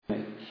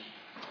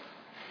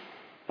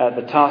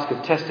the task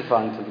of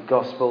testifying to the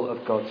gospel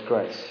of God's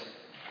grace.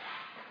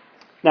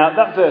 Now,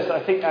 that verse, I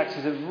think, acts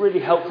as a really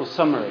helpful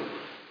summary,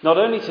 not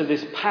only to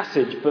this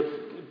passage,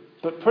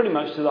 but pretty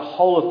much to the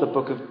whole of the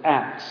book of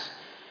Acts.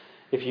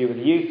 If you were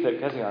the youth,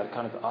 I'd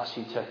kind of ask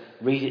you to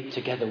read it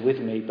together with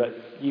me, but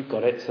you've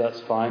got it, so that's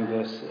fine,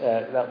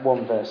 that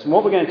one verse. And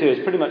what we're going to do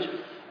is pretty much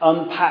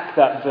unpack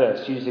that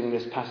verse using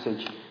this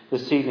passage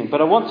this evening.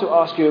 But I want to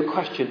ask you a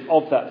question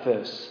of that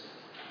verse.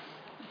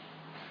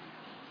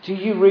 Do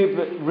you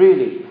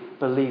really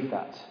believe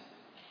that?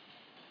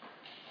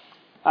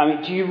 I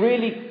mean, do you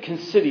really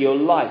consider your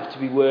life to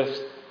be worth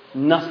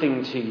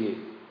nothing to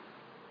you?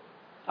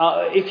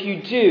 If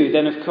you do,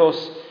 then of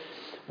course,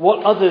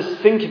 what others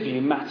think of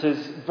you matters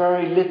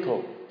very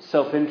little.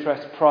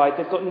 Self-interest, pride,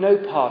 they've got no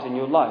part in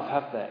your life,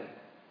 have they?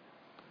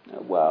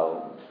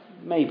 Well,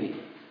 maybe.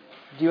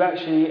 Do you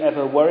actually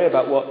ever worry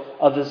about what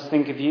others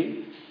think of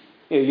you?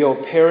 Your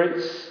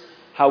appearance,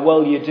 how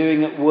well you're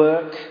doing at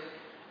work,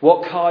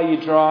 what car you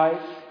drive,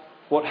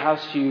 what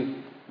house you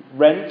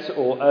rent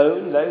or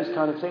own, those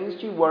kind of things.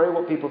 Do you worry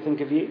what people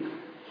think of you?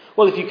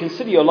 Well, if you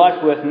consider your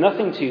life worth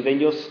nothing to you, then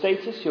your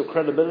status, your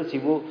credibility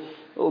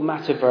will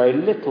matter very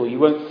little. You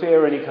won't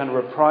fear any kind of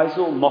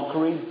reprisal,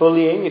 mockery,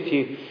 bullying if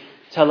you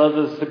tell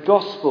others the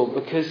gospel,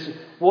 because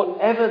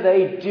whatever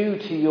they do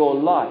to your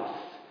life,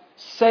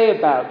 say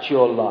about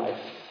your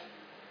life,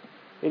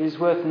 it is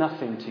worth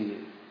nothing to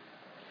you.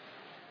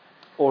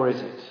 Or is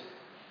it?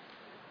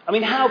 I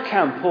mean, how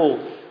can Paul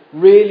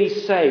really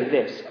say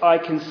this? I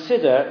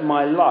consider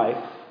my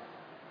life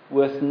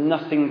worth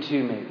nothing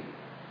to me.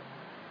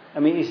 I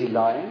mean, is he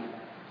lying?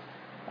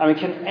 I mean,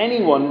 can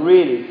anyone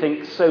really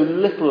think so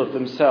little of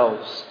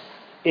themselves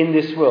in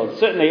this world?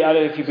 Certainly, I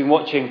don't know if you've been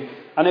watching,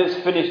 I know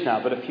it's finished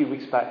now, but a few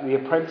weeks back, The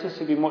Apprentice,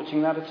 have you been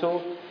watching that at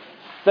all?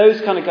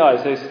 Those kind of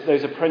guys,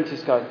 those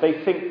apprentice guys,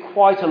 they think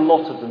quite a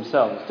lot of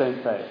themselves,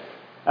 don't they?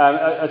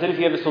 I don't know if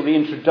you ever saw the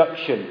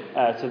introduction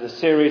to the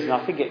series, and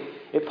I think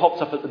it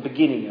pops up at the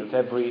beginning of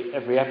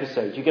every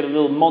episode. You get a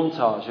little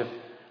montage of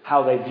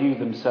how they view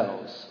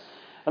themselves.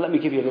 And let me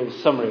give you a little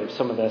summary of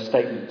some of their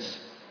statements.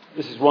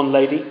 This is one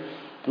lady.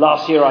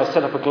 Last year I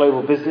set up a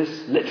global business,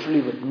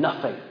 literally with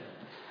nothing.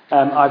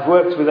 I've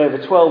worked with over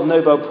 12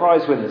 Nobel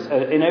Prize winners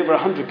in over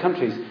 100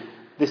 countries.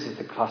 This is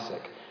the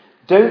classic.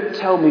 Don't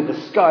tell me the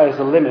sky is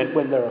the limit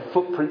when there are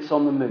footprints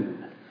on the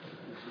moon.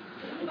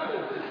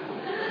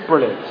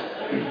 Brilliant.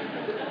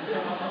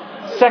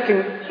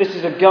 Second, this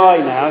is a guy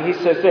now, he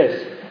says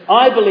this: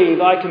 I believe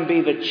I can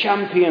be the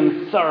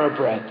champion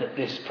thoroughbred that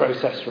this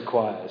process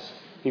requires.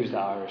 He was the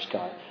Irish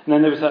guy. And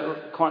then there was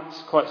that quite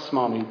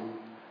smarmy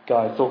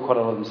guy who thought quite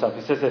a lot of himself.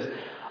 He says this: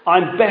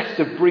 I'm best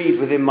of breed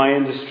within my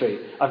industry.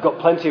 I've got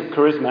plenty of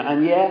charisma,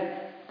 and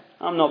yeah,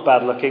 I'm not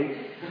bad looking.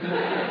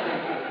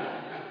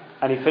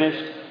 And he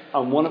finished,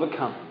 I'm one of a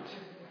kind.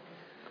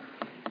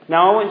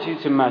 Now I want you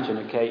to imagine,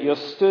 okay, you're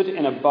stood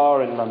in a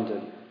bar in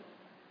London.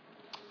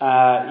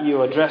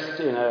 You are dressed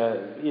in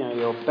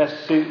your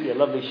best suit, your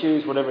lovely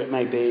shoes, whatever it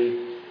may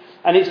be,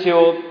 and it's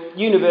your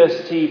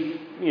university,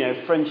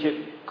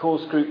 friendship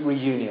course group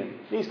reunion.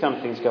 These kind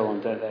of things go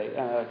on, don't they?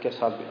 I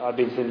guess I've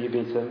been to them, you've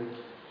been to them.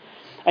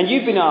 And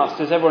you've been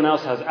asked, as everyone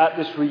else has, at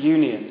this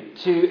reunion,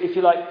 to, if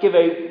you like, give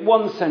a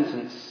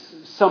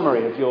one-sentence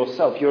summary of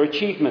yourself, your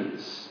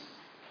achievements.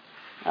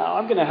 Now,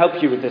 I'm going to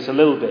help you with this a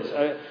little bit.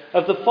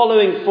 Of the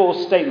following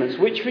 4 statements,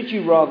 which would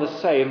you rather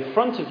say in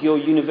front of your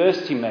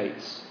university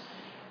mates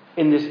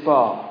in this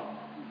bar?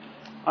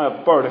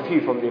 I borrowed a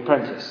few from The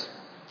Apprentice.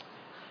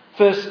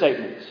 First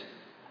statement: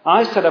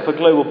 I set up a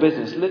global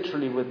business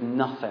literally with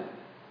nothing.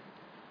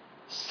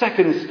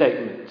 Second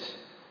statement: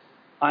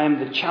 I am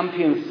the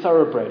champion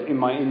thoroughbred in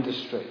my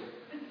industry.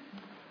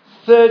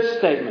 Third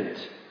statement: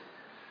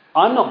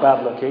 I'm not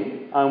bad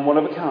looking, I'm one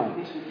of a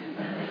kind.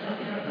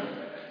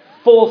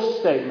 Fourth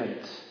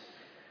statement: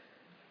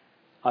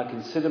 I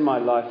consider my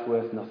life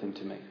worth nothing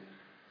to me.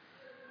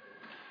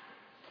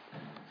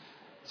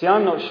 See,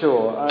 I'm not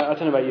sure, I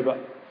don't know about you, but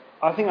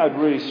I think I'd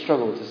really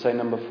struggle to say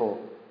number 4.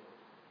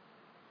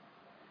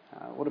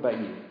 What about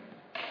you?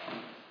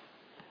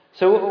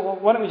 So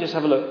why don't we just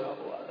have a look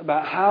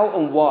about how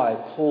and why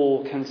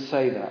Paul can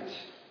say that.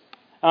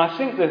 And I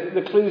think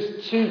the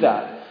clues to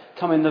that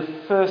come in the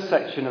first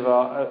section of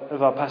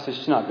our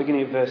passage tonight,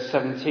 beginning at verse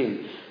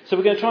 17. So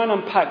we're going to try and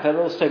unpack that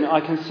little statement,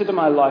 I consider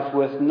my life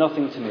worth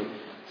nothing to me.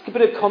 Let's give a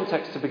bit of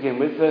context to begin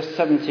with. Verse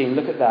 17,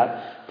 look at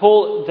that.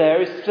 Paul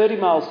there is 30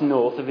 miles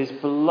north of his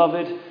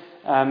beloved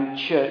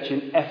church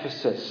in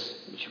Ephesus,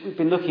 which we've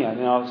been looking at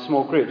in our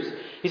small groups.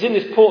 He's in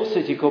this port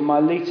city called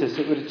Miletus.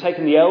 It would have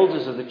taken the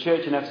elders of the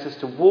church in Ephesus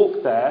to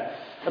walk there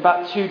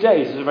about 2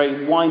 days. It's a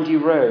very windy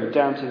road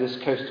down to this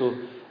coastal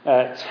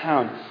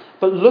town.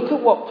 But look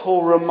at what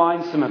Paul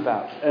reminds them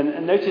about.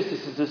 And notice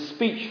this is a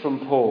speech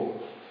from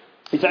Paul.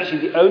 It's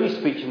actually the only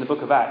speech in the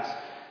book of Acts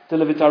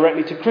delivered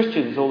directly to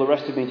Christians. All the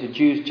rest have been to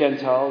Jews,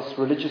 Gentiles,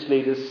 religious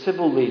leaders,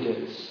 civil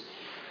leaders.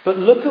 But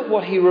look at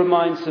what he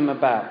reminds them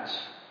about.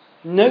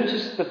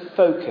 Notice the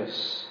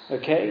focus,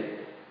 okay?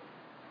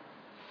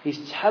 He's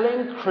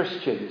telling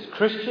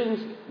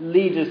Christians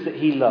leaders that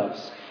he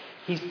loves.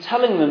 He's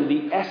telling them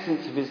the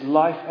essence of his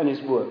life and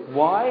his work.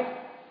 Why?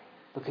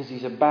 Because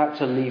he's about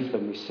to leave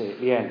them, we see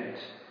at the end.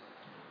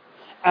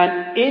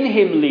 And in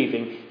him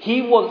leaving,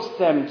 he wants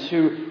them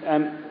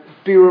to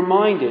be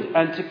reminded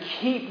and to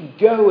keep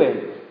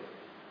going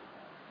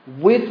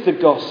with the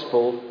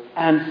gospel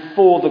and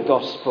for the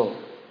gospel.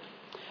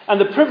 And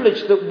the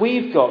privilege that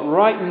we've got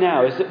right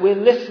now is that we're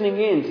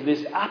listening in to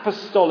this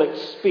apostolic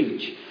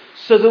speech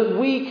so that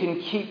we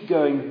can keep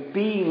going,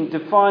 being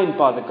defined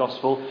by the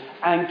gospel,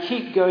 and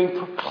keep going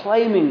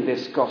proclaiming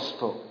this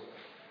gospel.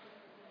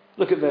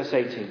 Look at verse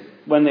 18.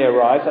 When they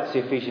arrived, that's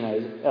the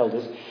Ephesian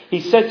elders,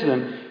 he said to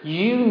them,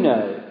 you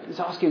know, he's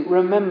asking,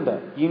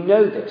 remember, you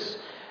know this.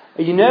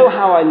 You know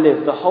how I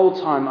lived the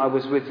whole time I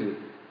was with you,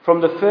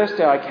 from the first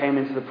day I came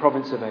into the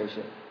province of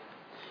Asia.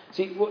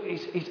 See,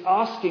 he's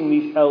asking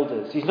these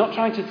elders, he's not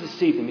trying to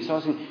deceive them, he's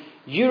asking,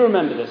 you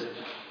remember this.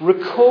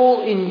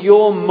 Recall in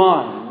your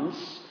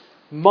minds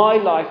my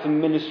life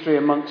and ministry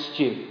amongst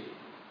you.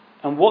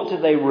 And what do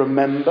they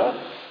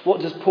remember?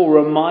 What does Paul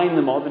remind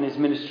them of in his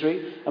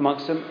ministry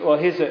amongst them? Well,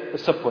 here's a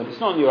sub-point. It's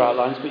not in your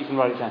outlines, but you can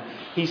write it down.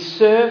 He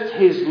served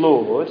his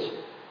Lord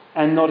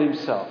and not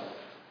himself.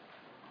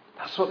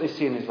 That's what they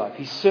see in his life.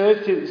 He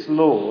served his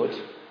Lord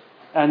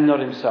and not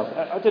himself.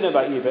 I don't know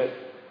about you, but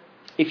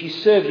if you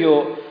serve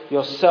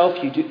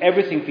yourself, you do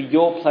everything for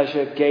your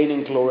pleasure, gain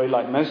and glory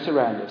like most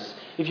around us.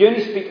 If you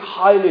only speak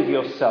highly of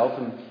yourself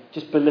and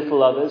just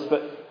belittle others,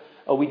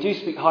 we do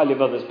speak highly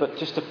of others, but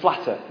just to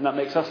flatter, and that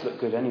makes us look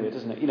good anyway,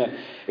 doesn't it? You know,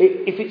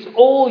 if it's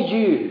all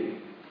you,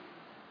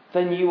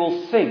 then you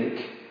will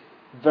think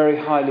very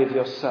highly of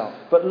yourself.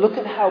 But look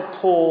at how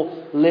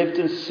Paul lived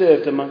and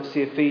served amongst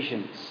the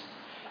Ephesians.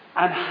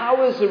 And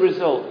how, as a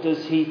result,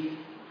 does he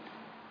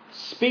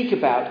speak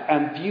about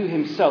and view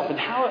himself? And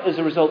how, as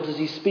a result, does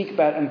he speak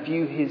about and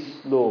view his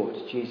Lord,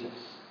 Jesus?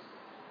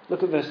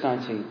 Look at verse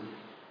 19.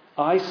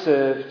 I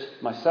served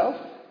myself?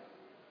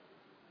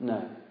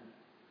 No.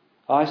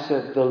 I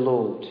served the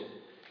Lord.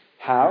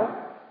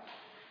 How?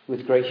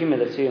 With great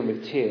humility and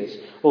with tears,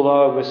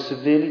 although I was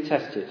severely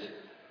tested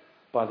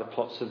by the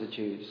plots of the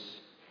Jews.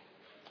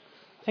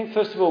 I think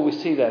first of all we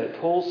see there that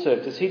Paul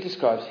served, as he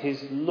describes,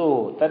 his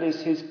Lord, that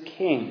is his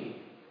King.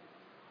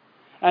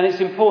 And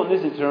it's important,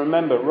 isn't it, to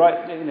remember,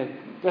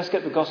 let's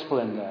get the gospel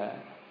in there,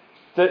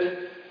 that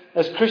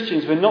as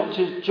Christians we're not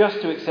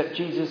just to accept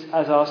Jesus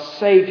as our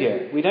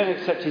Saviour. We don't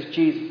accept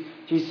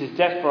Jesus'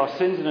 death for our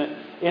sins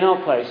in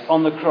our place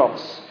on the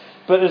cross.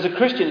 But as a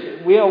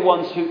Christian, we are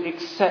ones who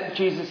accept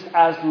Jesus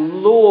as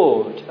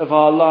Lord of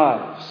our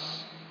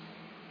lives,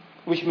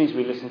 which means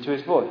we listen to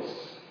his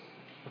voice.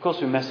 Of course,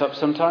 we mess up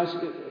sometimes.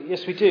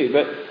 Yes, we do.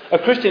 But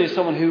a Christian is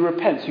someone who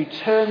repents, who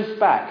turns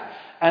back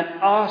and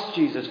asks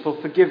Jesus for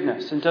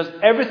forgiveness and does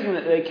everything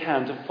that they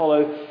can to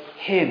follow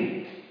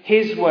him,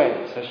 his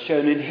ways, as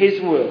shown in his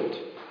word,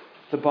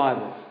 the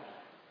Bible.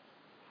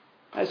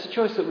 And it's a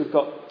choice that we've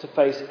got to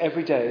face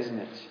every day, isn't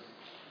it?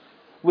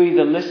 We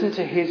either listen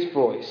to his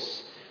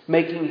voice,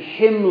 making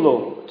him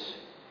Lord,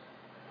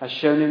 as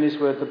shown in his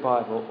word, the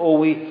Bible, or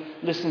we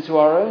listen to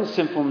our own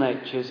sinful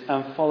natures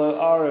and follow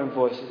our own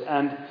voices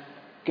and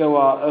go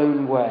our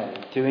own way,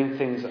 doing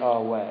things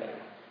our way.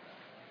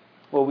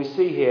 Well, we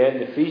see here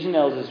the Ephesian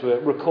elders were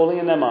recalling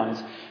in their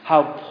minds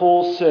how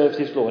Paul served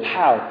his Lord.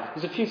 How?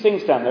 There's a few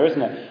things down there, isn't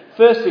there?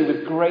 Firstly,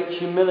 with great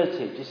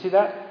humility. Do you see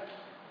that?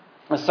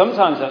 And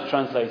sometimes that's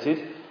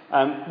translated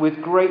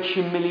with great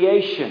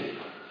humiliation.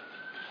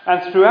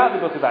 And throughout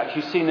the book of Acts,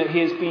 you've seen that he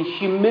has been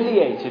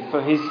humiliated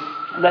for his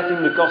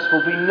letting the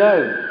gospel be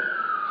known.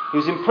 He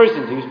was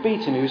imprisoned, he was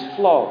beaten, he was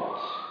flogged.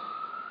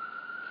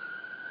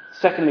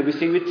 Secondly, we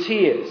see with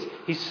tears.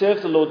 He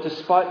served the Lord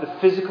despite the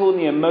physical and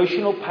the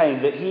emotional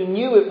pain that he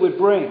knew it would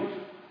bring.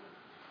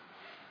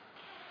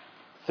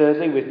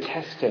 Thirdly, with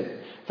testing.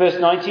 Verse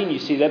 19, you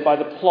see there, by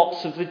the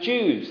plots of the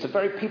Jews, the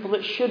very people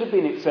that should have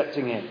been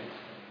accepting him.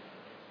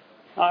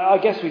 I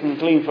guess we can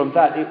glean from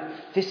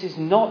that. This is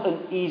not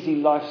an easy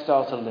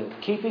lifestyle to live.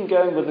 Keeping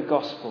going with the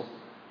gospel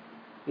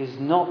is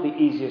not the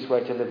easiest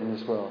way to live in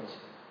this world.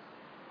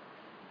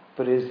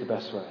 But it is the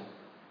best way.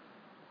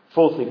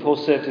 Fourthly, Paul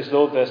served his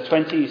Lord, verse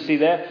 20, you see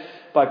there,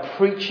 by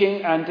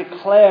preaching and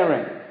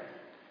declaring.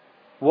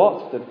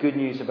 What? The good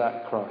news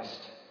about Christ.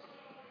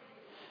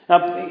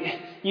 Now,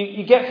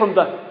 you get from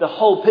the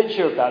whole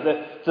picture of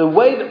that the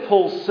way that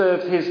Paul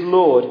served his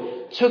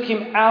Lord took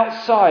him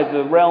outside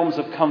the realms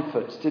of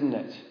comfort, didn't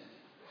it?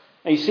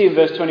 And you see in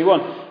verse 21,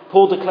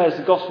 Paul declares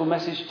the gospel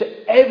message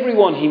to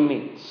everyone he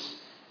meets.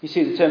 You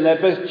see the term there,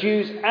 both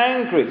Jews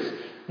and Greeks.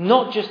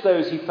 Not just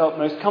those he felt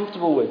most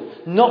comfortable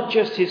with. Not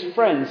just his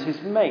friends, his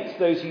mates,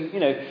 those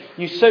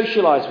you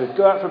socialise with,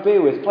 go out for a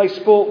beer with, play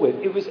sport with.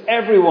 It was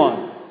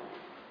everyone.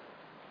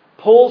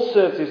 Paul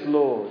served his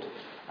Lord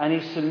and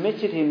he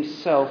submitted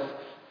himself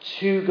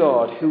to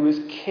God, who was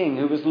King,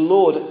 who was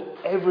Lord of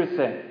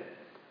everything.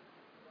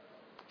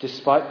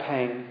 Despite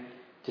pain,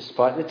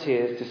 despite the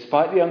tears,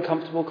 despite the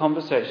uncomfortable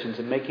conversations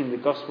and making the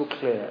gospel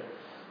clear,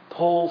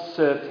 Paul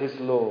served his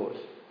Lord.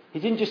 He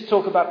didn't just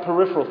talk about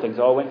peripheral things.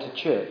 I went to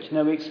church.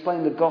 No, he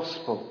explained the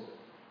gospel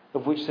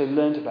of which they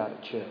learned about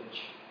at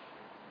church.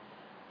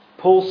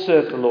 Paul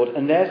served the Lord,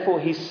 and therefore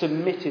he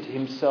submitted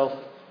himself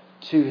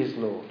to his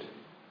Lord.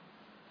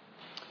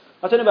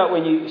 I don't know about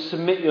when you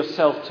submit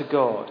yourself to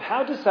God.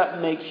 How does that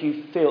make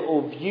you feel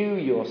or view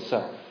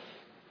yourself?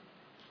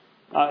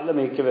 Let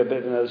me give a bit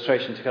of an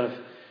illustration to kind of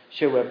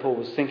show where Paul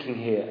was thinking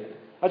here.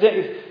 I don't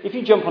know if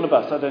you jump on a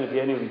bus. I don't know if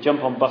any of you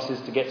jump on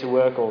buses to get to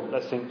work, or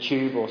let's think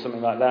tube or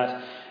something like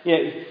that.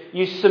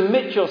 You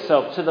submit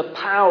yourself to the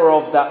power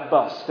of that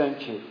bus,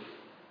 don't you?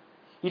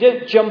 You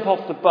don't jump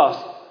off the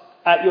bus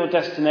at your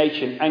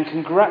destination and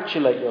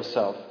congratulate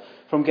yourself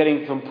from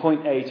getting from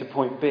point A to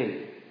point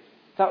B.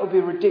 That would be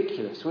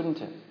ridiculous, wouldn't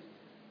it?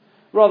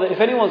 Rather, if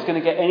anyone's going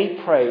to get any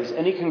praise,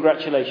 any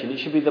congratulation, it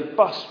should be the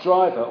bus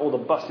driver or the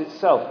bus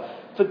itself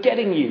for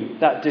getting you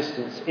that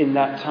distance in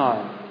that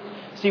time.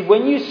 See,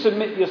 when you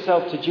submit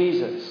yourself to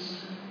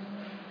Jesus,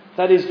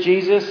 that is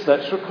Jesus,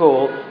 let's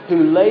recall,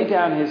 who laid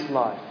down his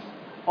life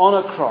on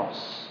a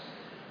cross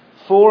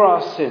for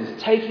our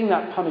sins, taking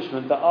that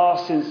punishment that our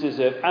sins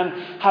deserve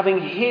and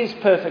having his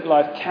perfect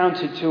life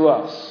counted to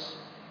us.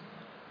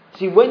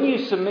 See, when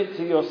you submit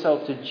to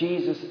yourself to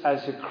Jesus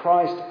as your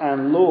Christ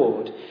and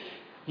Lord,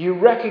 you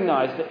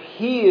recognize that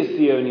he is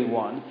the only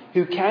one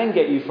who can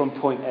get you from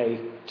point A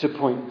to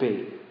point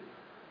B.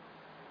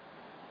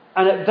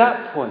 And at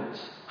that point,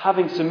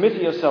 having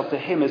submitted yourself to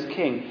him as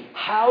king,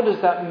 how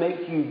does that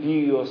make you view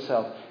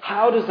yourself?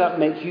 How does that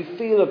make you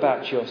feel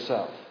about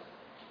yourself?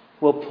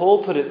 Well,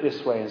 Paul put it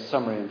this way in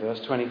summary in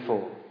verse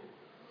 24.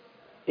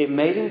 It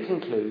made him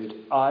conclude,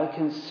 I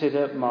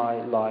consider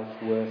my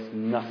life worth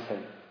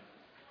nothing.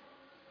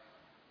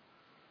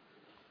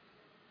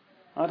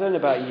 I don't know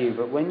about you,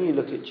 but when you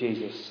look at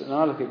Jesus, and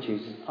I look at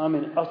Jesus, I'm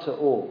in utter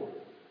awe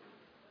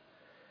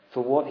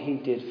for what he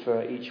did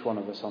for each one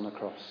of us on the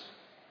cross.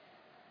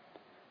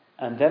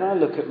 And then I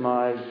look at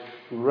my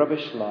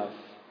rubbish life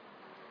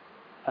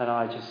and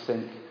I just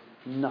think,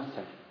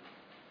 nothing.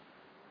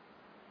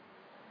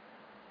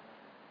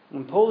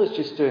 And Paul is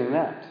just doing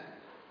that.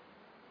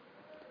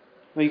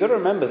 Well, you've got to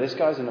remember, this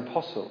guy's an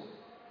apostle.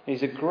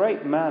 He's a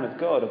great man of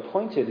God,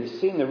 appointed. He's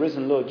seen the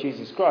risen Lord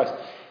Jesus Christ.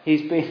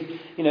 He's been,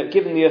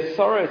 given the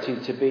authority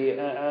to be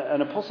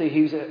an apostle.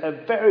 He's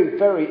a very,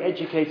 very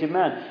educated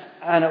man.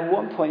 And at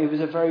one point, he was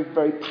a very,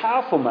 very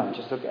powerful man.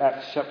 Just look at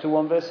Acts chapter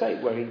 1, verse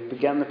 8, where he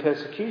began the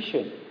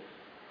persecution.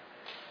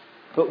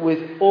 But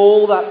with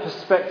all that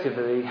perspective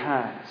that he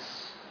has,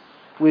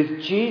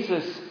 with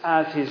Jesus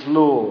as his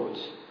Lord,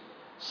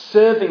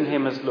 serving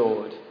him as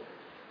Lord,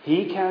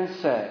 he can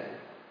say,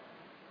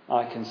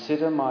 I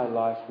consider my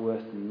life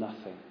worth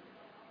nothing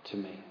to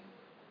me.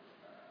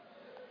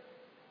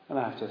 And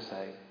I have to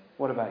say,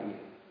 what about you?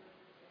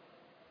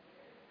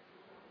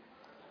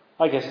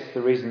 I guess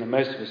the reason that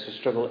most of us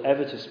struggle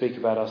ever to speak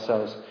about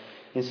ourselves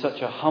in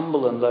such a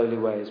humble and lowly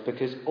way is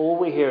because all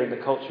we hear in the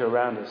culture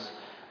around us,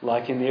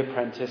 like in The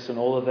Apprentice and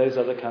all of those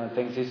other kind of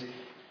things, is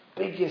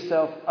big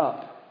yourself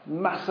up,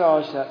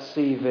 massage that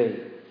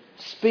CV,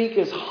 speak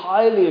as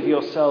highly of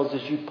yourselves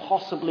as you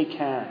possibly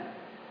can,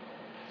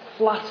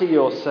 flatter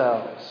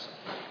yourselves.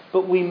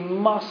 But we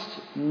must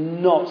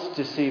not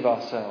deceive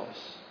ourselves.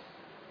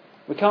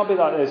 We can't be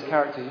like those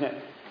characters,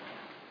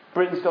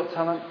 Britain's Got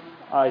Talent.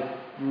 I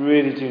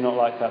really do not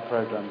like that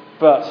programme.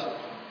 But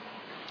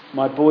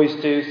my boys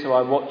do, so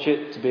I watch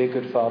it to be a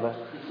good father.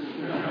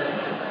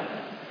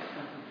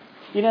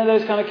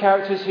 Those kind of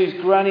characters whose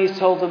grannies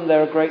told them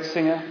they're a great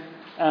singer,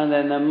 and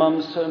then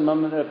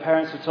their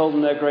parents have told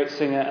them they're a great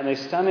singer, and they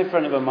stand in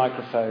front of a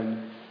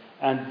microphone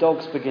and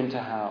dogs begin to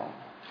howl.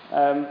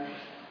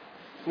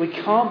 We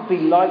can't be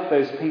like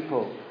those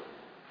people.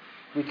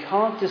 We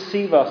can't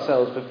deceive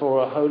ourselves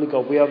before a holy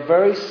God. We are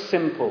very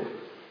simple,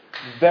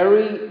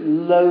 very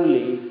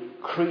lowly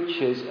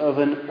creatures of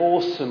an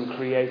awesome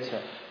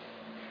Creator.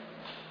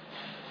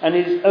 And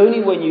it is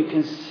only when you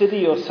consider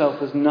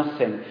yourself as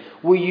nothing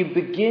will you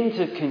begin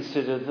to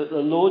consider that the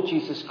Lord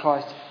Jesus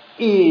Christ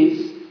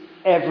is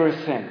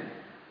everything.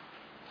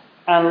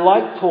 And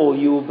like Paul,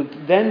 you will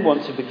then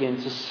want to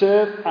begin to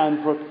serve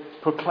and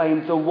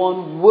proclaim the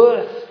one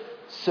worth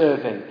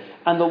serving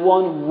and the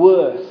one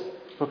worth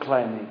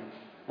proclaiming.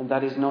 And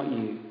that is not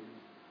you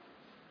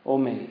or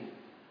me.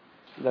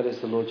 That is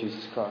the Lord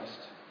Jesus Christ.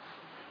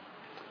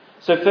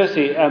 So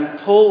firstly,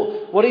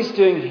 Paul, what he's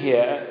doing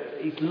here,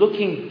 he's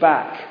looking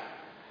back.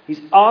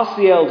 He's asked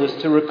the elders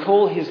to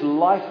recall his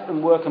life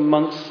and work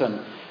amongst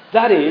them.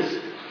 That is,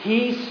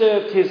 he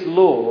served his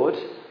Lord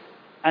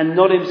and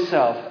not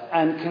himself.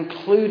 And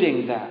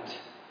concluding that,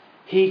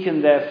 he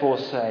can therefore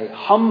say,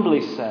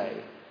 humbly say,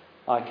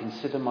 I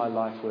consider my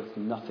life worth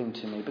nothing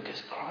to me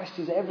because Christ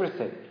is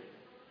everything.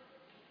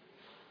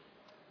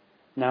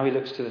 Now he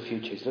looks to the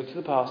future. He's looked to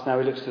the past, now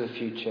he looks to the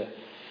future.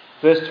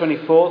 Verse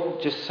 24,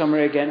 just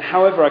summary again.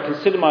 However, I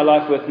consider my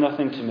life worth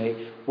nothing to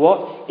me.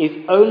 What?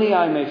 If only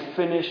I may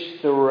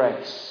finish the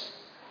race.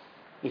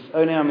 If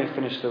only I may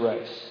finish the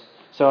race.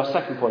 So our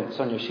second point, it's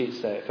on your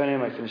sheets there. If only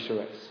I may finish the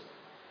race.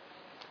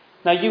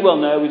 Now you well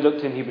know, we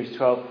looked in Hebrews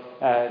 12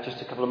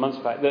 just a couple of months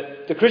back,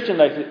 that the Christian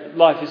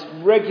life is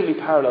regularly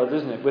paralleled,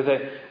 isn't it,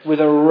 with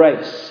a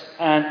race,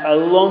 and a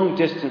long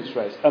distance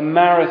race, a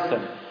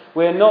marathon,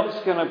 We're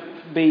not going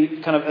to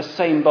be kind of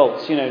Usain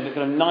Bolts, kind of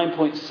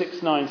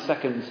 9.69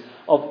 seconds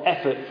of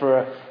effort for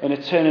an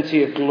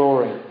eternity of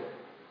glory.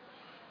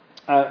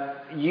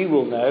 You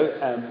will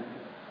know,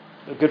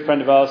 a good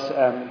friend of ours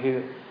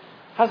who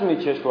hasn't been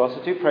to church for a while,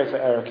 so do pray for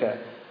Erica.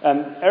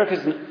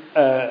 Erica's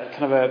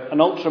kind of an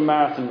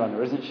ultra-marathon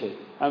runner, isn't she?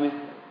 I mean,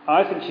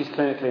 I think she's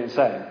clinically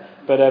insane,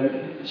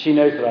 but she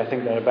knows that I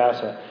think that about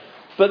her.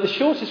 But the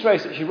shortest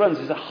race that she runs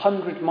is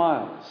 100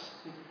 miles.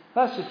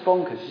 That's just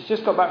bonkers. She's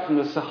just got back from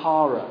the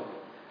Sahara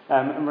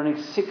and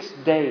running 6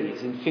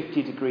 days in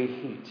 50-degree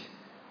heat.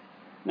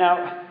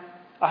 Now,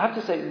 I have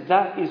to say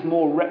that is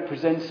more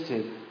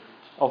representative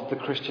of the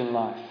Christian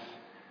life,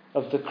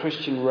 of the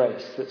Christian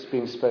race that's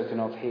being spoken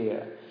of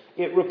here.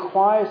 It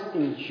requires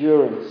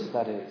endurance,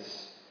 that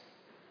is.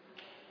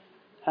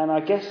 And I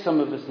guess some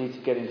of us need to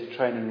get into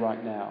training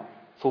right now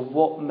for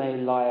what may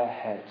lie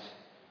ahead.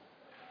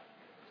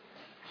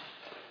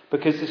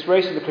 Because this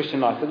race of the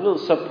Christian life, the little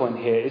sub-point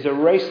here, is a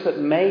race that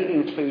may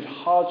include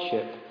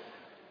hardship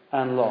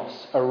and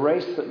loss. A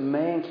race that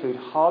may include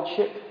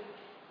hardship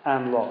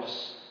and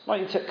loss. Why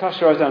don't you cast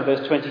your eyes down to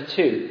verse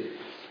 22.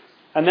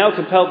 And now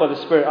compelled by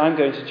the Spirit, I'm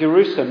going to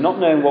Jerusalem, not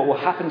knowing what will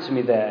happen to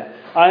me there.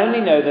 I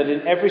only know that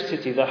in every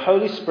city the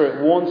Holy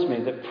Spirit warns me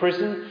that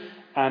prison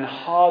and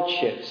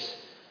hardships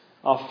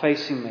are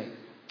facing me.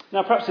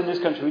 Now, perhaps in this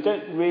country we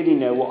don't really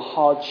know what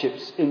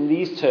hardships in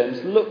these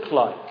terms look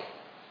like.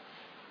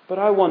 But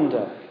I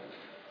wonder,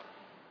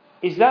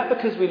 is that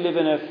because we live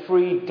in a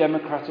free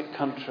democratic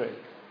country?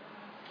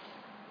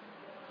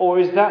 Or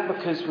is that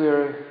because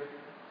we're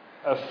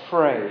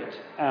afraid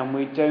and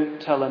we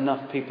don't tell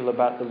enough people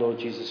about the Lord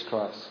Jesus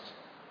Christ?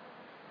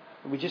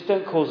 We just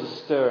don't cause a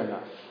stir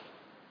enough.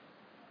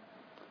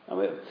 I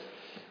mean,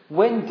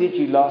 when did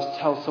you last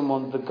tell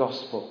someone the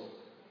gospel?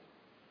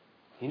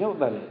 You know what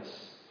that is?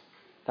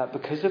 That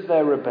because of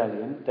their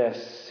rebellion, their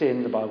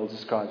sin, the Bible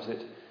describes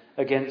it,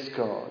 against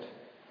God,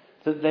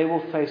 that they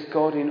will face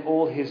God in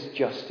all his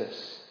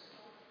justice.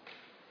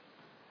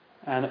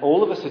 And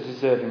all of us are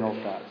deserving of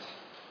that.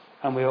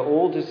 And we are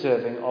all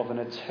deserving of an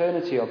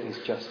eternity of his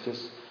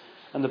justice.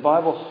 And the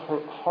Bible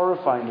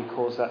horrifyingly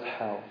calls that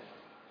hell.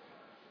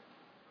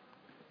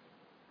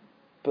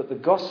 But the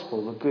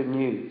gospel, the good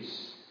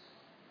news,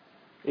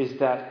 is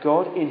that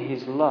God in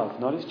his love,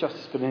 not his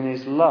justice, but in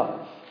his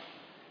love,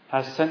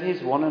 has sent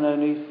his one and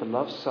only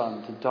beloved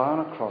Son to die on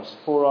a cross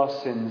for our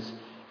sins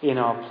in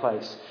our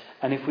place.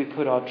 And if we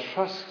put our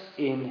trust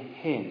in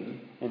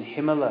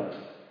him alone,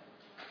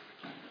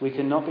 we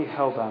cannot be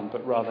hell-bound,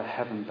 but rather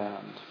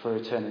heaven-bound for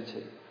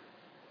eternity,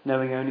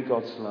 knowing only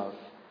God's love.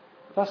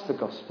 That's the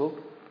gospel.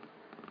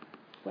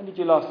 When did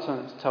you last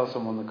tell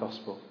someone the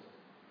gospel?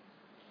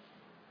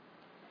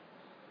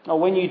 Or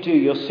when you do,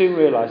 you'll soon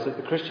realise that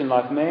the Christian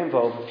life may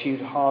involve a few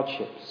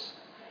hardships.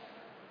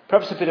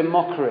 Perhaps a bit of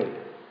mockery,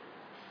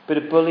 a bit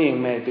of bullying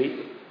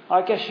maybe.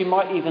 I guess you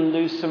might even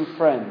lose some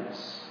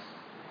friends.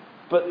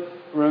 But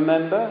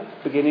remember,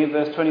 beginning of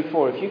verse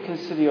 24, if you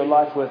consider your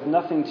life worth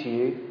nothing to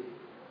you,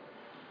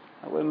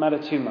 that won't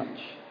matter too much.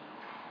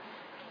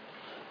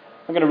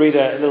 I'm going to read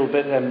a little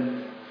bit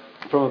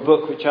from a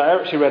book which I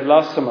actually read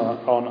last summer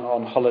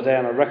on holiday,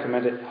 and I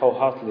recommend it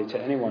wholeheartedly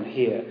to anyone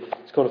here.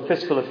 It's called A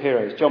Fistful of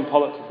Heroes. John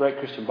Pollock, a great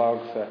Christian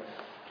biographer,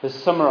 has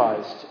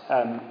summarised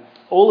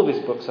all of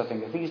his books, I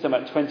think. I think he's done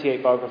about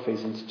 28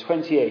 biographies into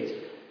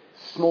 28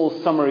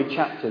 small summary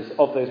chapters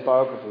of those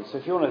biographies. So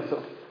if you want to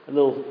sort of a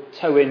little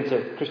toe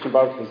into Christian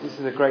biographies, this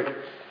is a great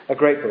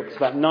book. It's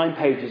about 9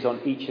 pages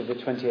on each of the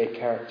 28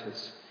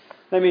 characters.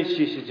 Let me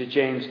introduce you to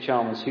James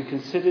Chalmers, who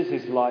considers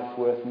his life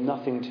worth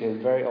nothing to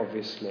him, very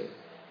obviously.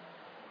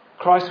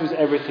 Christ was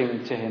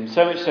everything to him,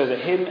 so much so that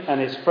him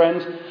and his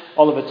friend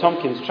Oliver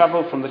Tompkins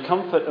travelled from the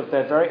comfort of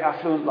their very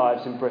affluent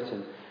lives in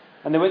Britain,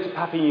 and they went to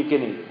Papua New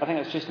Guinea. I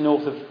think that's just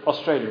north of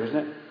Australia,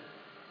 isn't it?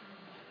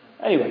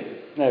 Anyway,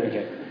 there we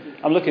go.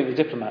 I'm looking at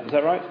the Diplomat, is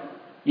that right?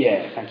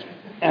 Yeah, thank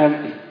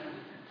you.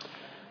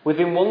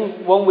 Within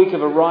one week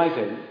of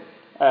arriving,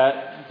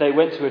 they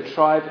went to a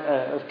tribe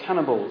of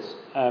cannibals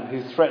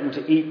who threatened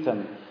to eat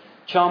them.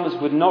 Chalmers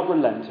would not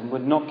relent and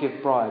would not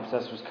give bribes,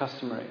 as was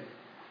customary,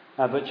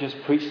 but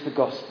just preached the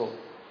gospel.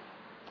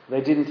 They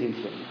didn't eat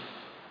him.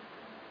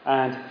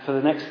 And for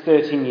the next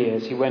 13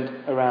 years, he went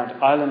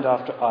around island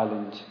after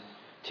island,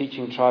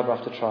 teaching tribe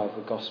after tribe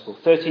the gospel.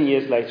 13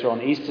 years later,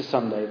 on Easter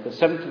Sunday, the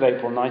 7th of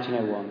April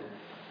 1901,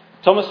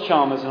 Thomas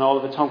Chalmers and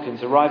Oliver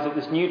Tompkins arrived at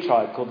this new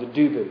tribe called the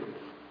Dubu.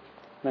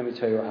 Let me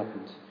tell you what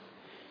happened.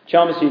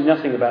 Chalmers knew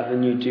nothing about the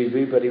new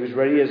Dubu, but he was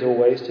ready as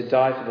always to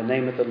die for the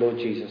name of the Lord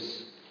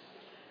Jesus.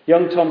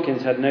 Young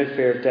Tompkins had no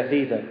fear of death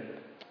either.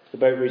 The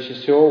boat reached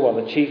the shore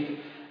while the chief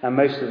and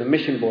most of the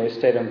mission boys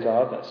stayed on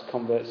guard. That's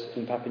converts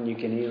in Papua New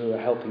Guinea who were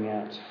helping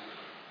out.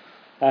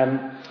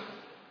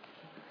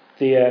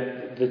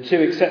 The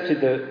two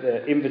accepted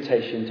the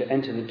invitation to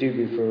enter the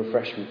Dubu for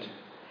refreshment.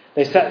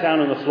 They sat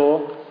down on the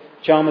floor,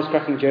 Chalmers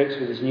cracking jokes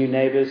with his new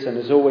neighbours and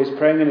as always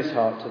praying in his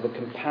heart to the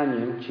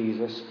companion,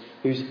 Jesus,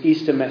 whose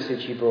Easter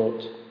message he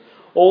brought.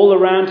 All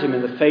around him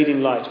in the fading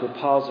light were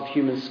piles of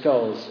human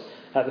skulls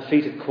at the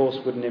feet of coarse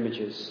wooden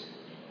images.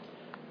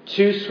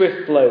 2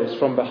 swift blows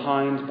from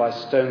behind by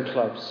stone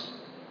clubs.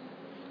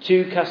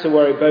 2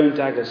 cassowary bone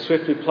daggers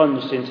swiftly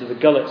plunged into the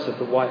gullets of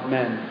the white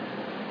men.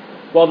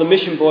 While the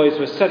mission boys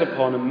were set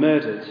upon and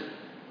murdered,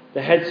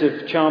 the heads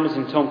of Chalmers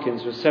and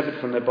Tomkins were severed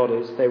from their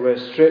bodies. They were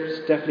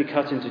stripped, deftly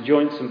cut into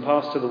joints and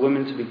passed to the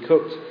women to be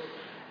cooked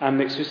and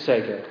mixed with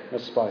sago, a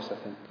spice, I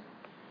think.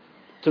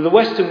 To the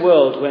Western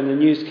world, when the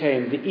news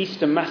came, the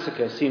Easter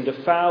massacre seemed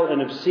a foul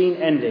and obscene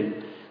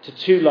ending to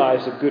 2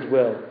 lives of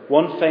goodwill.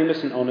 One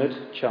famous and honoured,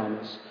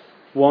 Chalmers.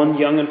 One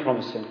young and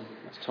promising,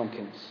 that's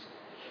Tomkins.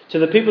 To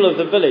the people of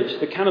the village,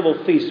 the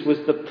cannibal feast was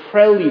the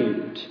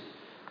prelude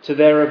to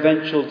their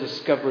eventual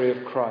discovery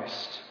of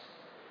Christ.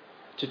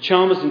 To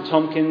Chalmers and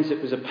Tomkins,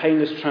 it was a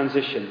painless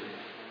transition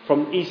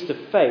from Easter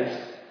faith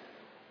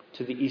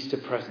to the Easter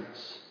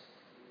presence.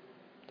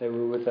 They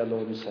were with their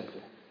Lord and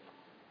Saviour.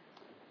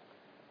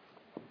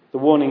 The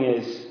warning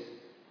is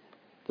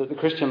that the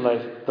Christian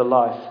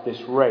life,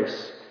 this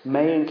race,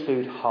 may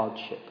include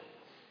hardship.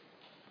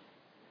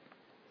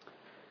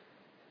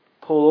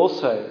 Paul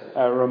also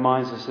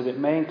reminds us that it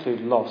may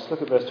include loss.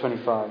 Look at verse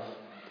 25.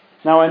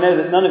 Now I know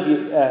that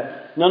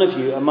none of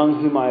you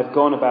among whom I have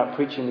gone about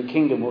preaching the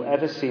kingdom will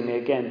ever see me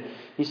again.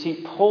 You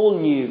see, Paul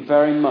knew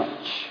very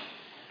much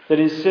that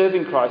in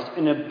serving Christ,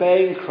 in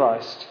obeying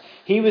Christ,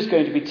 he was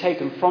going to be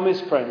taken from his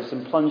friends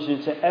and plunged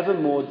into ever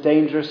more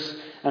dangerous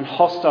and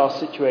hostile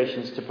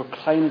situations to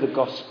proclaim the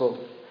gospel.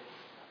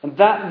 And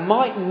that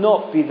might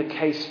not be the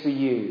case for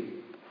you.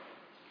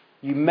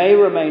 You may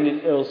remain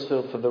in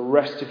Earlsfield for the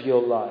rest of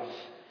your life,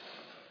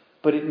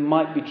 but it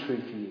might be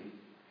true for you.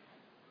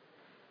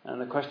 And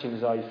the question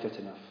is, are you fit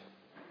enough?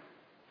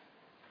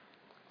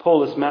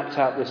 Paul has mapped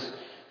out this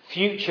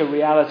future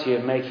reality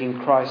of making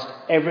Christ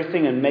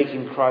everything and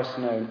making Christ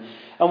known.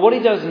 And what he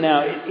does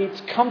now,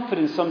 it's comfort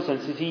in some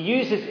sense, is he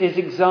uses his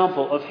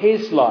example of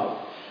his life.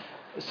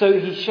 So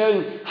he's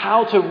showing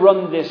how to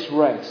run this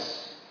race.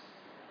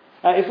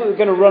 If we're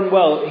going to run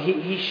well,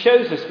 he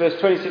shows us, verse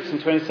 26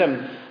 and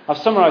 27. I've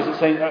summarised it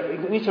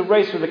saying, you need to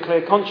race with a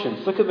clear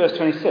conscience. Look at verse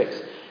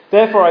 26.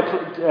 Therefore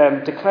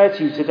I declare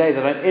to you today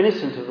that I'm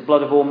innocent of the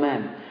blood of all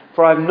men,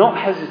 for I have not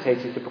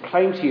hesitated to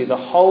proclaim to you the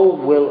whole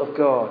will of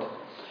God.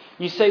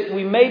 You say,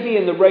 we may be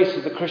in the race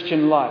of the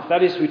Christian life.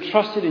 That is, we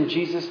trusted in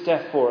Jesus'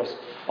 death for us,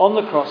 on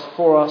the cross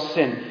for our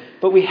sin.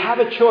 But we have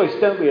a choice,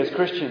 don't we, as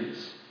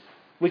Christians?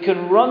 We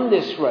can run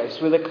this race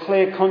with a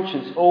clear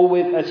conscience, or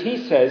with, as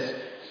he says,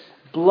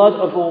 blood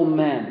of all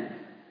men.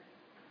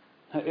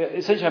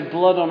 Essentially have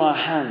blood on our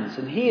hands,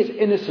 and he is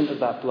innocent of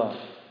that blood.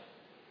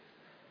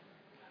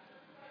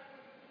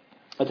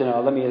 I don't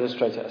know, let me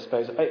illustrate it, I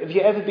suppose. Have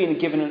you ever been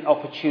given an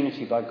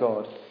opportunity by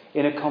God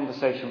in a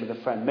conversation with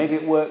a friend? Maybe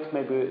at work,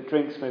 maybe at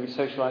drinks, maybe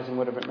socialising,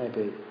 whatever it may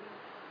be.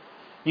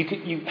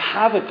 You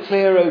have a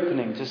clear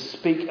opening to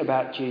speak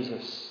about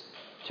Jesus,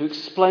 to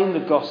explain the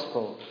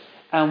gospel.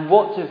 And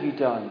what have you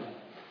done?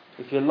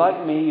 If you're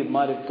like me, you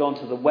might have gone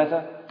to the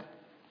weather.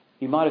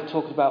 You might have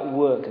talked about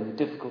work and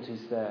the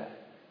difficulties there.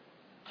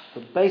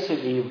 But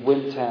basically you've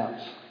wimped out.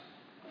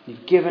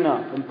 You've given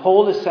up. And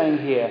Paul is saying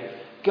here,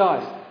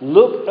 guys,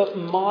 look at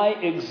my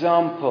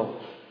example.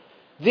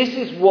 This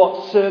is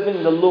what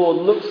serving the Lord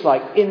looks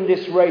like in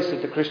this race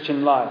of the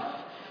Christian life.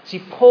 See,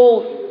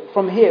 Paul,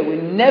 from here, we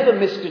never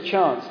missed a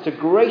chance to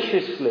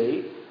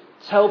graciously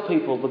tell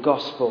people the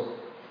gospel.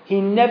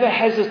 He never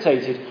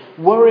hesitated,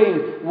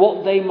 worrying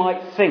what they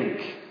might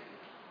think.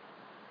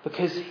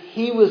 Because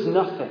he was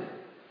nothing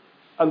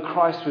and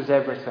Christ was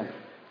everything.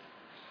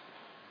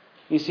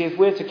 You see, if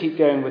we're to keep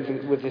going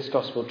with this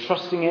gospel,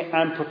 trusting it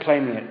and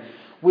proclaiming it,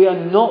 we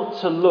are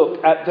not to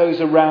look at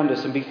those around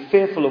us and be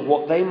fearful of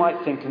what they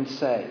might think and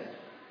say.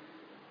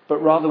 But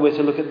rather we're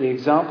to look at the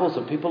examples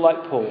of people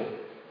like Paul,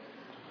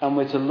 and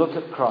we're to look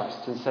at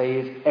Christ and say,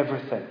 he is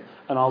everything,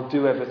 and I'll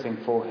do everything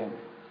for him.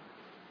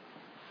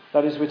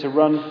 That is, we're to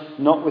run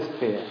not with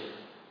fear,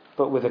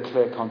 but with a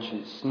clear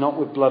conscience, not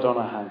with blood on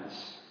our hands.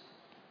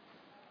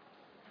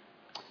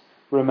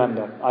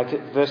 Remember,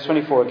 verse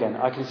 24 again,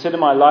 I consider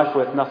my life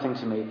worth nothing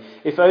to me,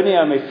 if only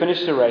I may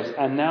finish the race,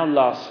 and now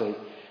lastly,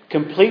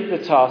 complete the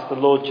task the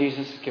Lord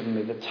Jesus has given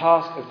me, the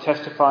task of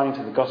testifying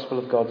to the gospel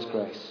of God's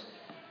grace.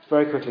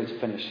 Very quickly to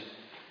finish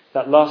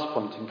that last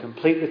point and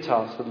complete the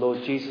task the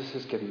Lord Jesus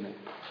has given me.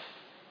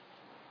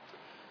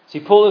 See,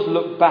 Paul has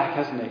looked back,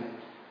 hasn't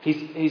he?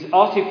 He's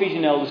asked the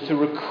Ephesian elders to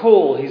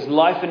recall his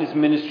life and his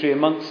ministry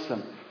amongst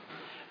them.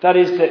 That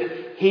is,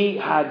 that he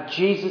had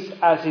Jesus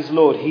as his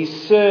Lord. He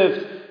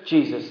served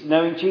Jesus,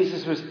 knowing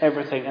Jesus was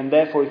everything, and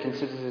therefore he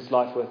considers his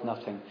life worth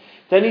nothing.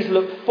 Then he's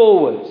looked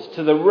forwards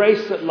to the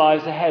race that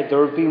lies ahead.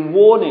 There have been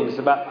warnings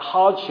about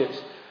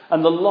hardships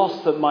and the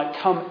loss that might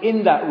come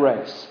in that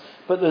race.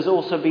 But there's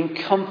also been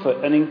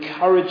comfort and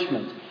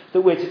encouragement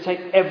that we're to take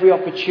every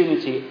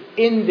opportunity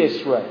in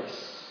this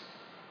race,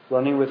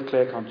 running with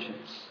clear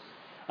conscience.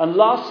 And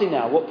lastly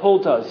now, what Paul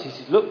does is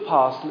he's looked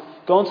past,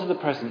 gone to the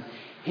present.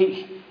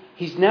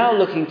 He's now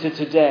looking to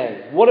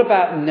today. What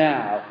about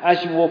now,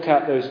 as you walk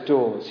out those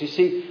doors? You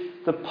see,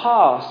 the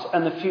past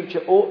and the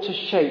future ought to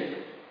shape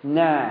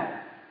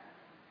now,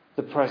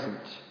 the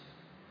present.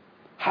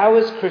 How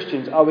as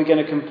Christians are we going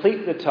to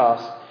complete the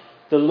task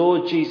the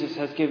Lord Jesus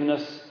has given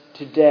us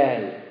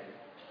today?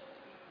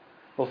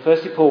 Well,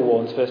 firstly, Paul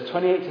warns, verse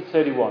 28 to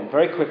 31,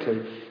 very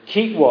quickly,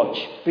 keep watch,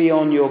 be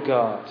on your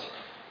guard.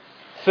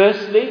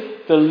 Firstly,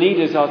 the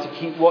leaders are to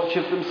keep watch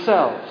of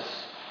themselves.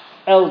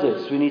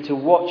 Elders, we need to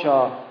watch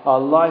our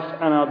life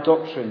and our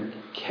doctrine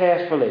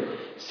carefully.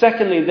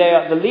 Secondly,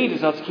 the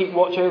leaders are to keep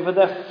watch over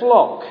their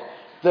flock,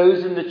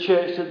 those in the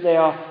church that they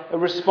are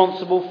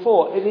responsible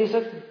for. It is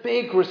a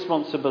big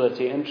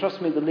responsibility, and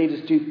trust me, the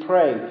leaders do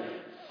pray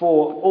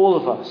for all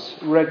of us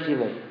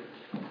regularly.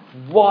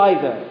 Why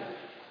though?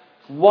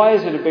 Why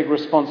is it a big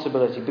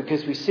responsibility?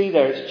 Because we see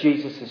there it's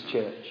Jesus'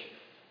 church.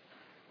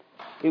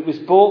 It was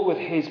bought with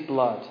his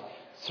blood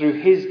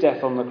through his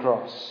death on the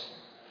cross.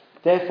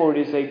 Therefore,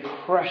 it is a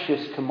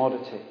precious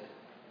commodity.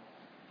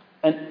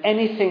 And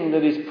anything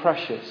that is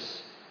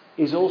precious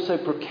is also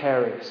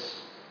precarious.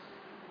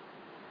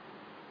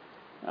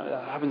 Now,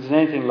 that happens in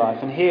anything in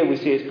life. And here we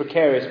see it's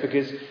precarious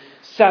because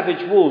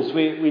savage wolves,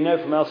 we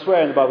know from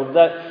elsewhere in the Bible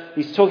that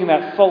he's talking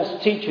about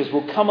false teachers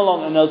will come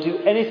along and they'll do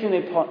anything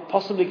they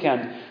possibly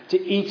can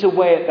to eat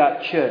away at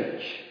that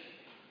church.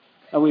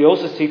 And we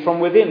also see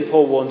from within,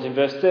 Paul warns in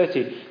verse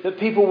 30, that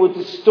people will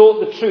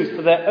distort the truth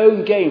for their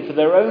own gain, for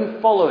their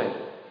own following,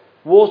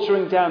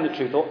 watering down the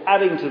truth or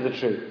adding to the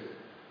truth.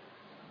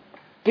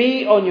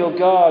 Be on your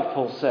guard,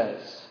 Paul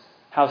says.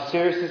 How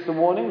serious is the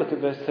warning? Look at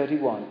verse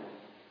 31.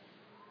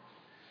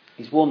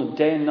 He's warned them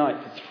day and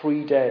night for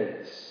 3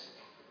 days.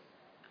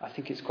 I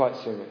think it's quite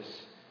serious.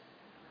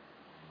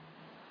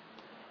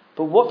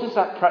 But what does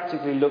that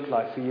practically look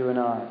like for you and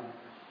I? I'll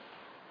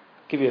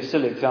give you a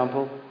silly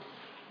example.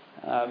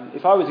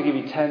 If I were to give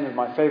you 10 of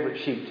my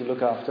favourite sheep to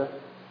look after,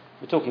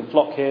 we're talking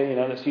flock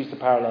here, let's use the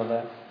parallel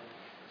there.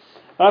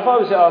 And if I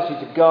was to ask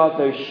you to guard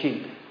those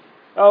sheep,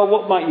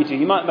 what might you do?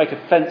 You might make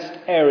a fenced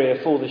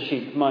area for the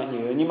sheep, mightn't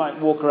you? And you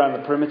might walk around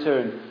the perimeter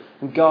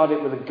and guard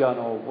it with a gun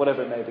or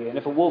whatever it may be. And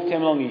if a wolf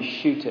came along, you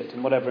shoot it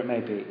and whatever it may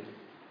be.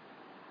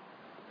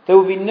 There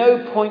would be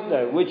no point,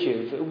 though, would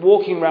you,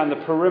 walking around the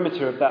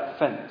perimeter of that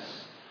fence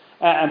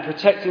and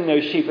protecting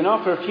those sheep. And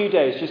after a few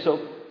days, just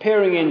sort of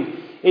peering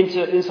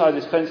inside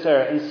this fenced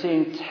area and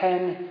seeing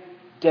 10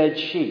 dead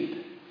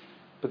sheep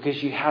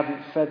because you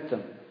hadn't fed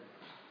them.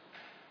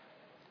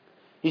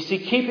 You see,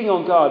 keeping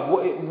on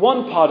guard,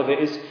 one part of it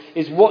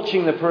is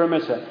watching the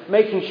perimeter,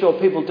 making sure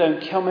people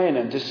don't come in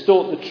and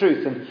distort the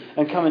truth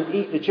and come and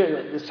eat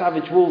the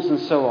savage wolves and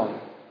so on.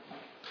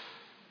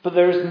 But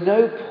there is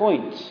no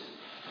point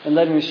in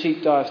letting the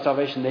sheep die of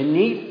starvation. They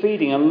need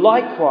feeding, and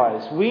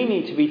likewise, we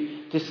need to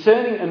be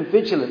discerning and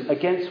vigilant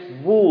against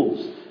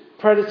wolves,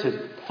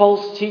 predators,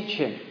 false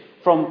teaching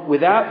from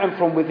without and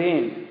from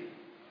within.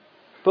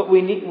 But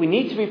we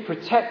need to be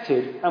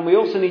protected, and we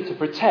also need to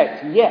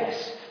protect,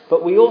 yes,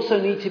 but we also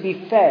need to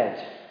be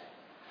fed.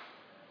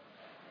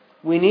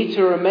 We need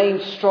to remain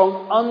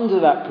strong under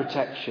that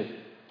protection.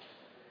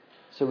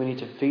 So we need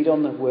to feed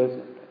on the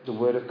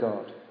word of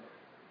God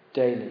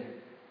daily.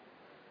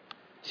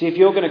 See, if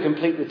you're going to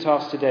complete the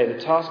task today, the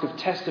task of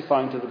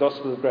testifying to the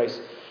gospel of grace,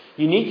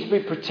 you need to be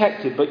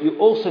protected, but you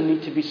also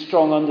need to be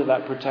strong under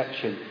that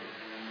protection.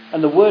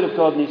 And the word of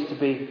God needs to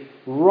be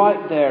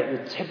right there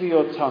at the tip of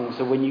your tongue,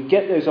 so when you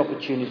get those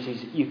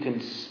opportunities, you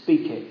can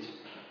speak it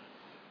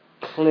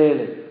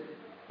clearly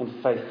and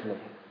faithfully.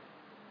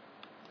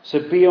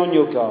 So be on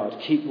your guard,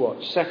 keep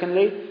watch.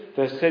 Secondly,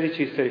 verse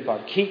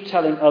 32-35, keep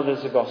telling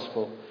others the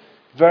gospel.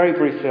 Very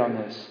briefly on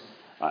this.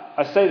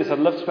 I say this, I'd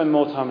love to spend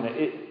more time on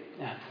it.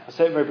 I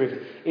say it very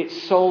briefly. It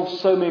solves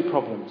so many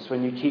problems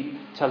when you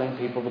keep telling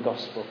people the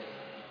gospel.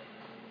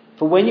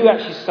 For when you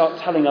actually start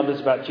telling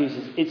others about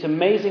Jesus, it's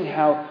amazing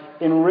how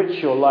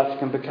enriched your life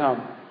can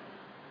become.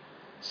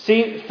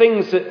 See,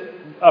 things that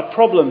are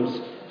problems,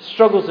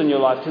 struggles in your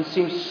life can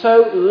seem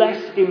so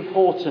less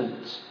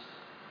important.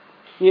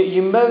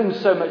 You moan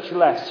so much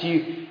less.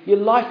 Your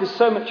life is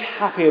so much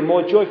happier,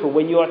 more joyful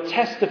when you are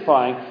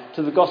testifying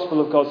to the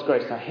gospel of God's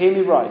grace. Now, hear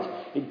me right.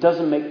 It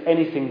doesn't make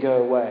anything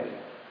go away.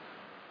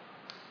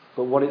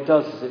 But what it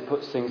does is it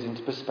puts things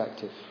into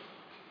perspective.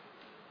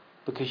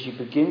 Because you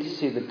begin to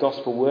see the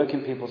gospel work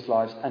in people's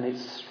lives, and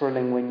it's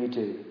thrilling when you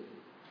do.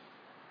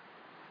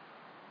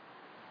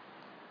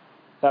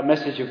 That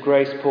message of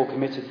grace Paul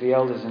committed to the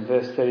elders in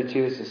verse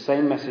 32 is the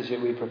same message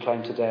that we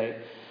proclaim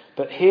today.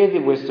 But hear the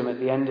wisdom at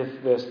the end of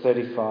verse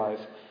 35.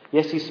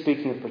 Yes, he's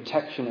speaking of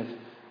protection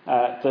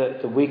of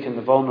the weak and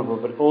the vulnerable,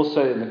 but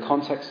also in the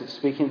context of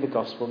speaking of the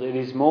gospel, it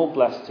is more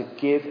blessed to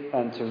give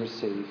and to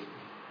receive.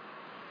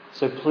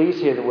 So please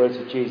hear the words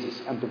of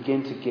Jesus and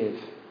begin to give.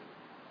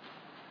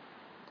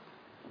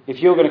 If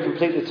you're going to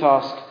complete the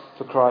task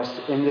for Christ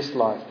in this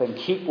life, then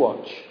keep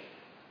watch.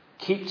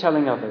 Keep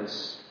telling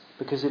others,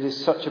 because it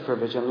is such a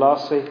privilege. And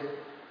lastly,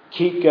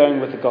 keep going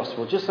with the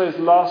gospel. Just those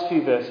last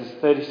few verses,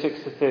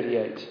 36 to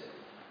 38.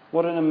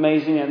 What an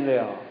amazing end they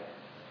are.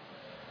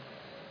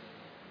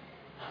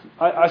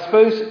 I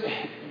suppose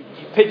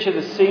you picture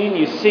the scene,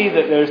 you see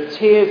that there's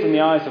tears in the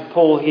eyes of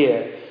Paul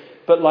here.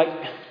 But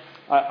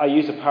I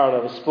use a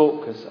parallel of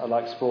sport because I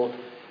like sport.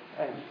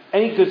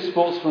 Any good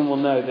sportsman will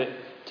know that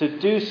to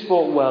do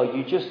sport well,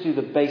 you just do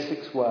the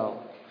basics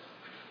well.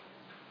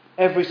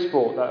 Every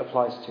sport that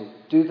applies to.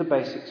 Do the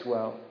basics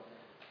well.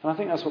 And I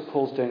think that's what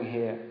Paul's doing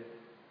here.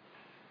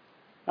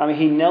 I mean,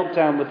 he knelt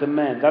down with the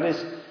men. That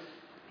is,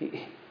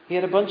 he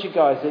had a bunch of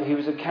guys that he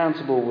was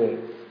accountable with.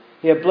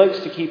 He had blokes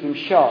to keep him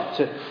sharp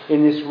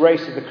in this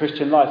race of the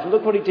Christian life. And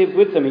look what he did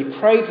with them. He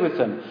prayed with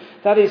them.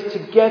 That is,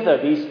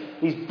 together,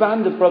 these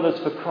band of brothers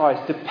for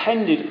Christ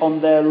depended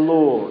on their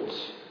Lord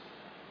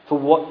for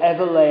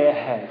whatever lay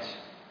ahead.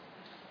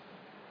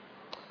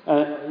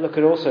 Look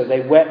at also,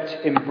 they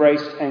wept,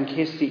 embraced and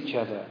kissed each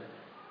other.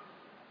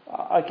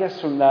 I guess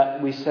from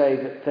that we say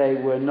that they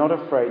were not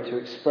afraid to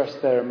express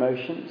their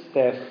emotions,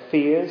 their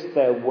fears,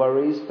 their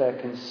worries, their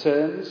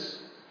concerns.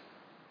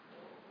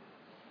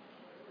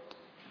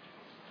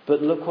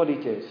 But look what he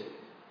did.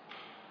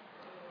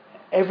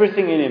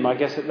 Everything in him, I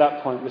guess at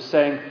that point, was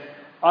saying,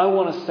 I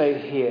want to stay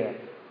here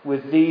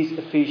with these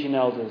Ephesian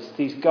elders,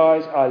 these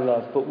guys I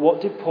love. But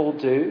what did Paul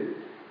do?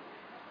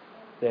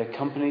 They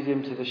accompanied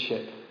him to the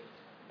ship.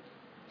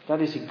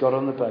 That is, he got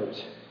on the boat.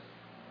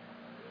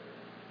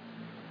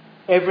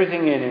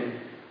 Everything in him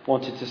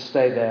wanted to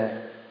stay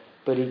there,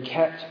 but he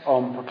kept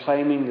on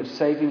proclaiming the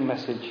saving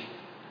message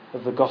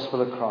of the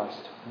gospel of Christ.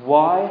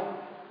 Why?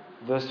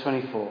 Verse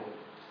 24.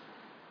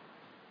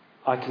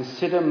 I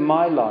consider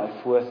my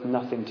life worth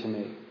nothing to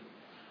me,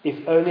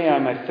 if only I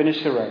may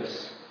finish the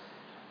race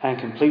and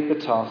complete the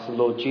task the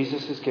Lord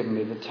Jesus has given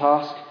me, the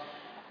task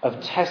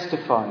of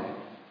testifying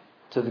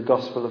to the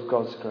gospel of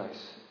God's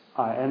grace.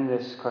 I end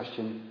this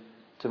question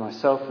to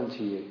myself and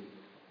to you.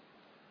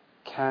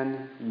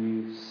 Can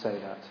you say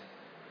that?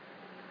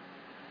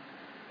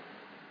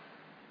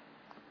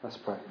 Let's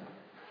pray.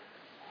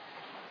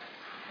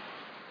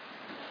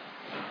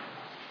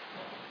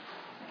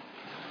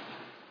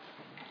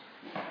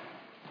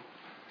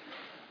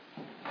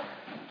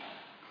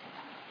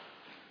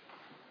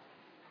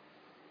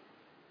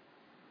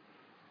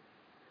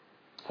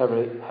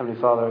 Heavenly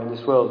Father, in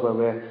this world where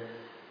we're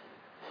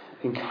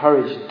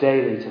encouraged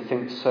daily to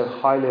think so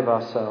highly of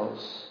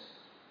ourselves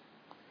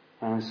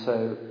and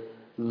so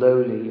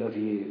lowly of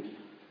you,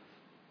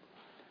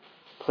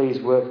 please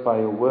work by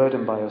your word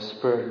and by your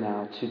spirit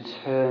now to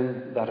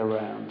turn that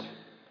around.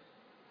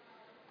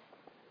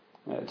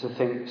 To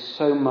think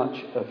so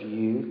much of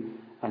you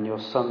and your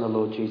Son, the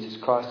Lord Jesus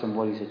Christ, and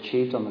what he's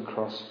achieved on the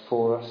cross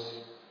for us.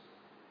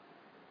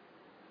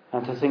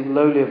 And to think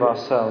lowly of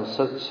ourselves,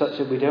 such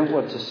that we don't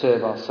want to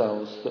serve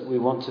ourselves, that we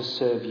want to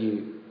serve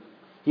you.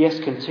 Yes,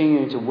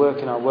 continuing to work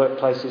in our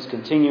workplaces,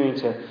 continuing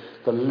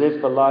to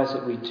live the lives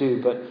that we do,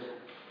 but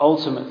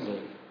ultimately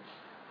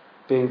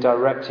being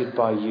directed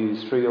by you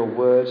through your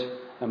word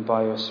and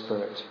by your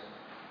spirit.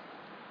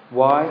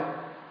 Why?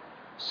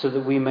 So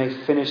that we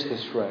may finish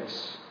this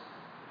race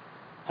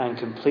and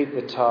complete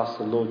the task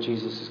the Lord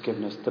Jesus has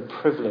given us, the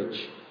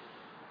privilege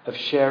of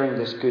sharing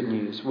this good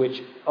news,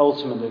 which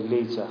ultimately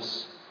leads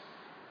us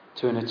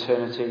to an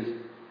eternity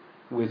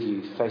with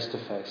you, face to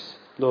face.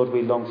 Lord,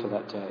 we long for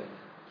that day.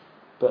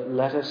 But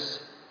let us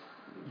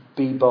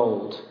be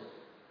bold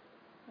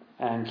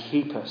and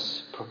keep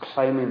us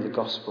proclaiming the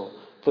gospel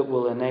that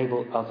will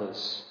enable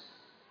others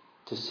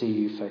to see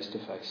you face to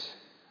face.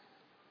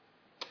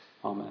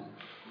 Amen.